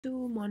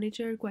To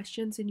monitor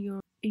questions in your,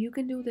 you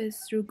can do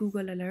this through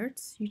Google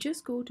Alerts. You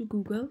just go to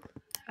google.com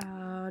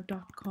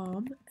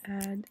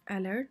and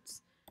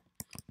alerts,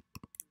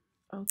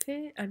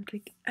 okay, and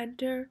click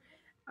enter,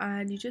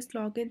 and you just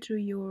log in through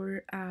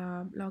your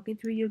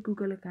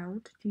Google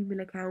account,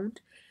 Gmail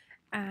account,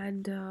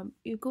 and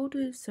you go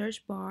to the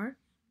search bar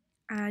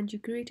and you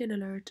create an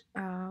alert.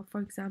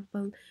 For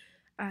example,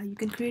 you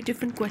can create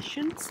different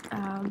questions.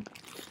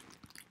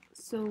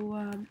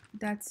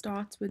 That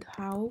starts with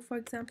how, for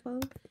example,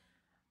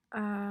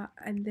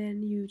 and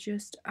then you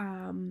just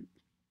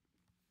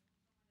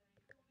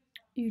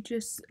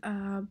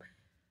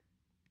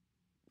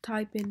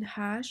type in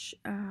hash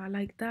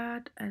like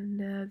that, and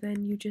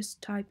then you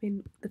just type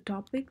in the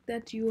topic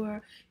that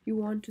you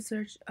want to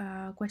search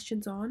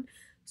questions on.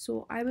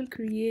 So I will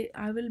be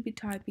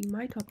typing,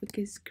 my topic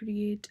is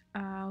create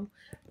a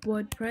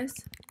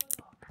WordPress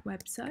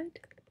website.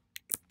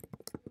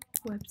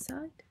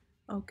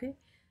 Okay,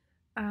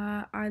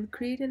 I'll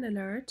create an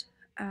alert,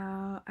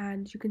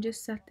 and you can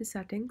just set the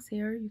settings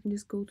here. You can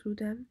just go through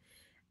them,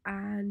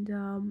 and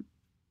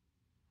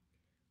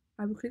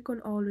I will click on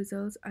all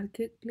results. I'll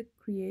click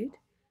create.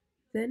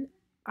 Then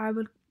I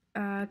will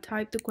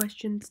type the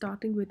question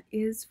starting with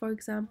is, for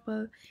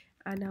example,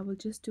 and I will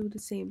just do the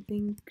same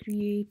thing,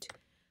 create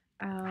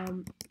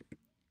um,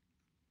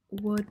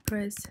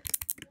 WordPress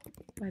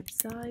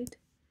website.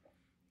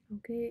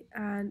 Okay,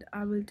 and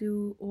I will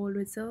do all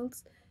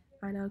results,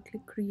 and I'll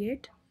click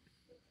create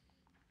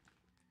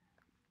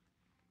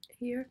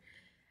here,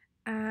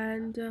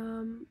 and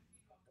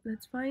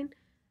that's fine.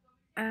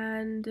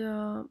 And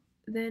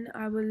then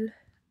I will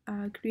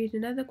create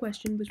another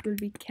question which will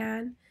be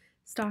can,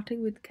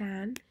 starting with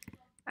can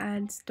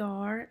and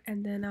star,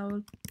 and then I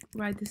will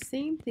write the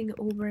same thing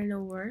over and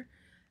over,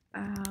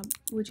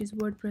 which is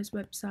WordPress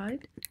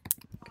website.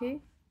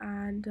 Okay,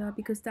 and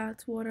because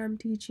that's what I'm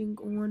teaching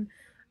on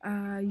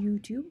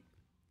YouTube,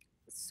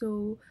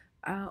 so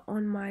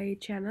on my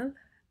channel,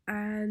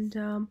 and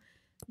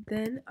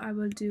then I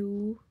will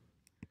do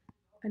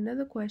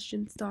another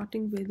question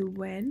starting with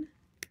when,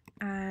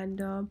 and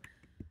um,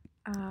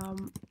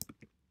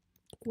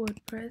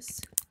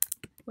 WordPress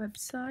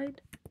website.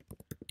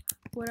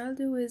 What I'll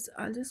do is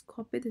I'll just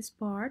copy this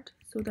part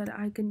so that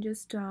I can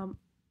just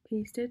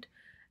paste it,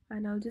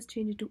 and I'll just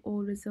change it to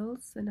all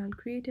results, and I'll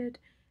create it,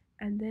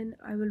 and then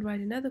I will write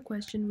another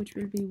question which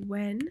will be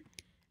when,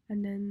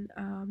 and then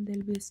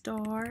there'll be a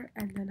star,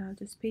 and then I'll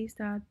just paste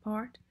that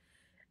part,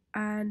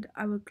 and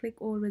I will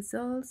click all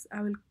results.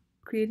 I will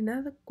create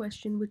another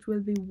question which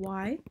will be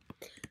why.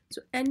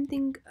 So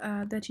anything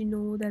that you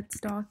know that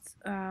starts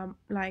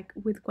like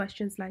with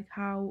questions like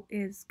how,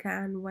 is,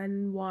 can,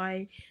 when,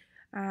 why,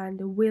 and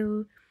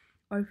will,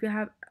 or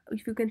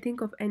if you can think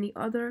of any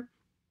other,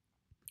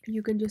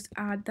 you can just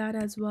add that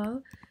as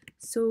well.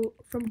 So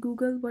from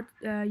Google, what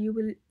you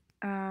will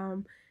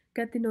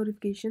get the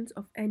notifications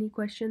of any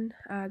question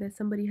that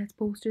somebody has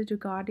posted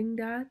regarding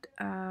that,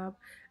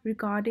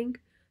 regarding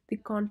the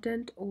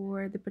content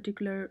or the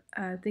particular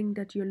thing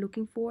that you're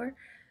looking for.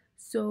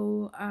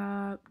 So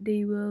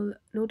they will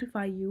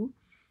notify you,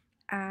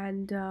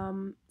 and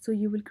so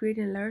you will create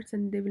an alerts,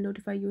 and they will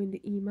notify you in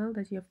the email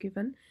that you have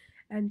given,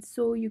 and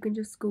so you can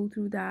just go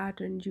through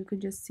that, and you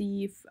can just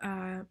see if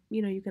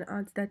you can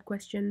answer that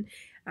question,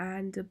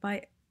 and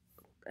by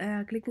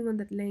clicking on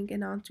that link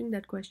and answering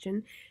that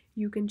question,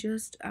 you can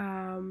just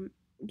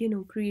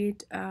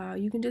create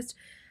you can just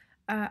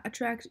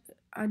attract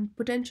a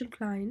potential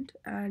client,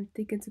 and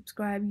they can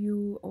subscribe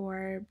you,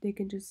 or they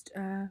can just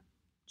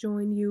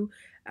join you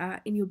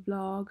in your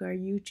blog or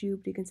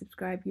YouTube. They can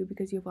subscribe you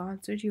because you've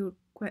answered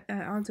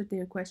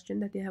their question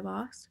that they have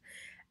asked,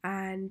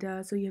 and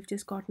so you have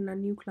just gotten a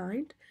new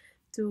client.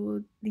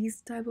 So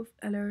these type of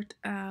alert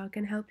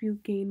can help you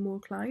gain more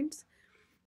clients.